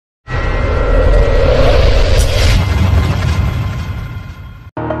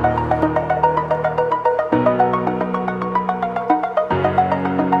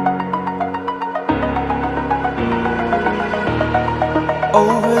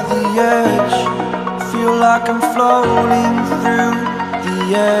the edge, feel like I'm floating through the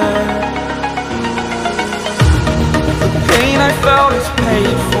air. The pain I felt is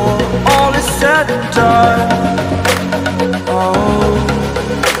paid for, all is said and done. Oh,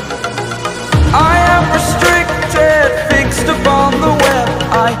 I am restricted, fixed upon the web.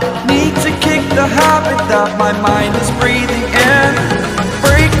 I need to kick the habit that my mind is breathing in.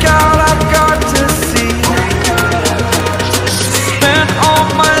 Break out, I've got to see. Spent all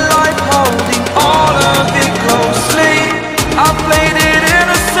my life holding all of it closely. I played it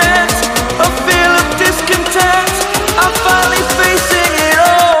innocent, a feel of discontent. I'm finally facing it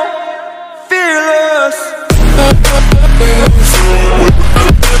all, fearless.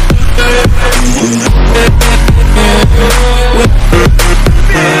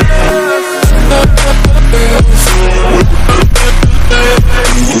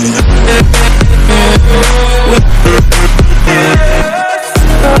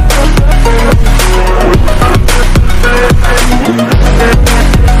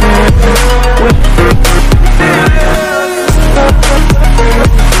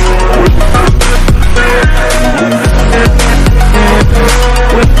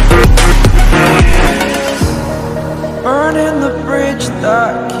 Burning the bridge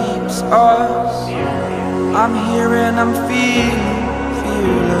that keeps us. I'm here and I'm feeling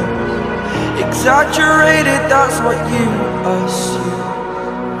fearless. Exaggerated, that's what you assume.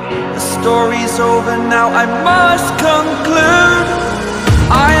 The story's over now, I must conclude.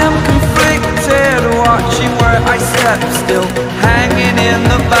 I am conflicted, watching where I step still, hanging in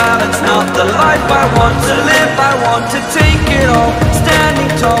the balance. Not the life I want to live, I want to take it all.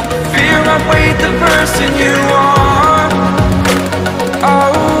 Standing tall, fear I've weighed the person you are.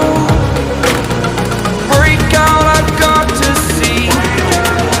 Oh, break out, I've got to see.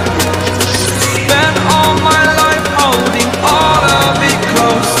 Spent all my life holding all of it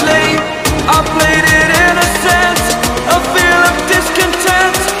closely. I played it innocent, a feel of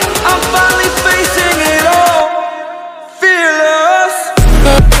discontent. I'm finally facing it all, fearless.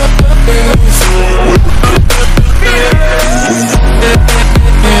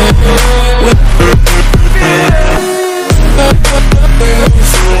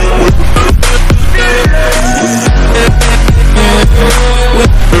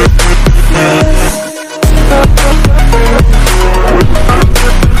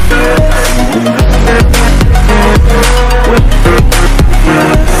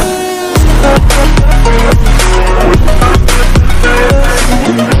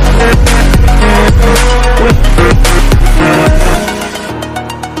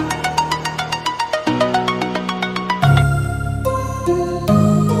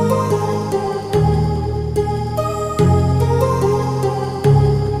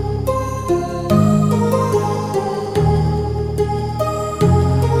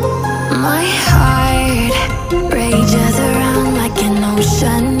 My heart rages around like an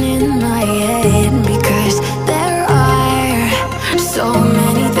ocean in my head, because there are so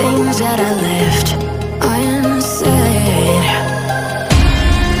many things that I left unsaid.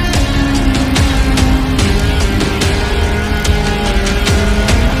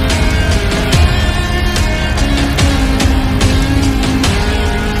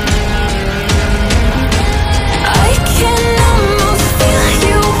 I can almost feel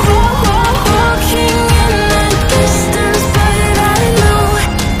you walking in the distance, but I know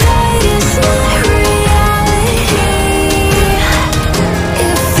that it's not reality.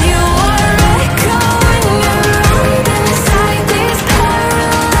 If you are echoing around inside these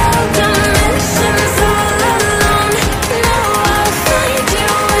parallel dimensions all alone, now I'll find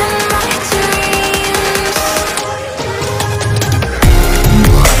you in my dreams.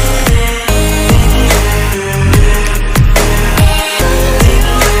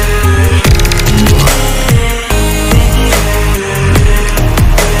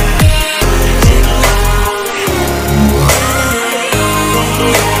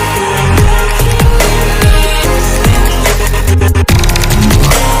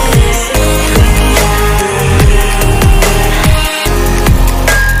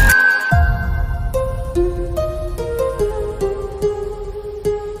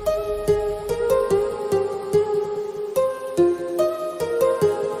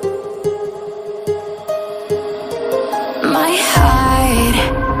 My heart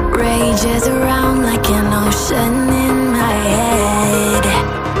rages around like an ocean